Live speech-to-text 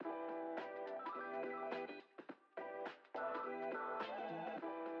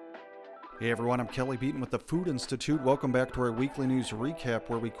Hey everyone, I'm Kelly Beaton with the Food Institute. Welcome back to our weekly news recap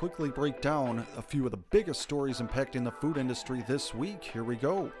where we quickly break down a few of the biggest stories impacting the food industry this week. Here we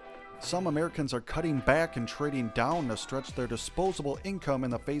go. Some Americans are cutting back and trading down to stretch their disposable income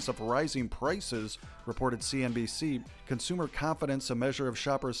in the face of rising prices, reported CNBC. Consumer confidence, a measure of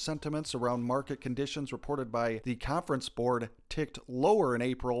shoppers' sentiments around market conditions reported by the Conference Board, ticked lower in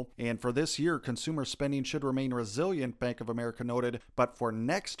April. And for this year, consumer spending should remain resilient, Bank of America noted. But for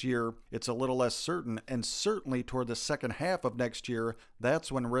next year, it's a little less certain. And certainly toward the second half of next year,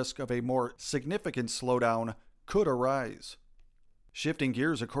 that's when risk of a more significant slowdown could arise. Shifting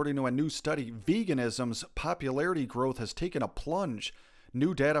gears, according to a new study, veganism's popularity growth has taken a plunge.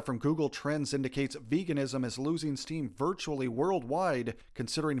 New data from Google Trends indicates veganism is losing steam virtually worldwide,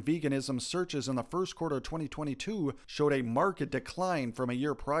 considering veganism searches in the first quarter of 2022 showed a marked decline from a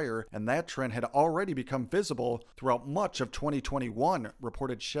year prior, and that trend had already become visible throughout much of 2021,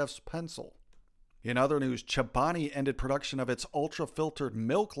 reported Chef's Pencil. In other news, Chobani ended production of its ultra-filtered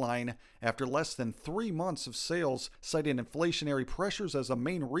milk line after less than 3 months of sales, citing inflationary pressures as the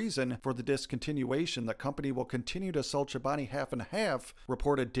main reason for the discontinuation. The company will continue to sell Chobani half and half,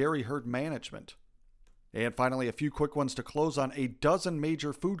 reported Dairy Herd Management. And finally, a few quick ones to close on. A dozen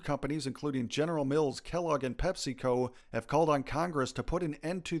major food companies, including General Mills, Kellogg, and PepsiCo, have called on Congress to put an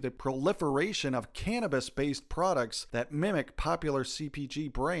end to the proliferation of cannabis-based products that mimic popular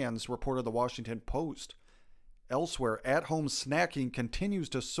CPG brands, reported the Washington Post. Elsewhere, at-home snacking continues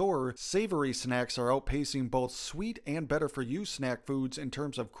to soar. Savory snacks are outpacing both sweet and better-for-you snack foods in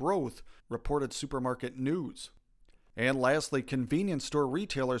terms of growth, reported Supermarket News. And lastly, convenience store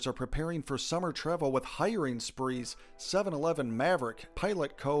retailers are preparing for summer travel with hiring sprees. 7-Eleven, Maverick,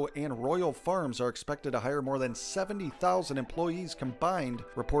 Pilot Co., and Royal Farms are expected to hire more than 70,000 employees combined,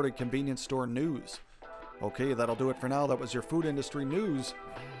 reported Convenience Store News. Okay, that'll do it for now. That was your food industry news.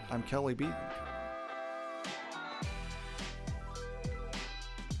 I'm Kelly Beaton.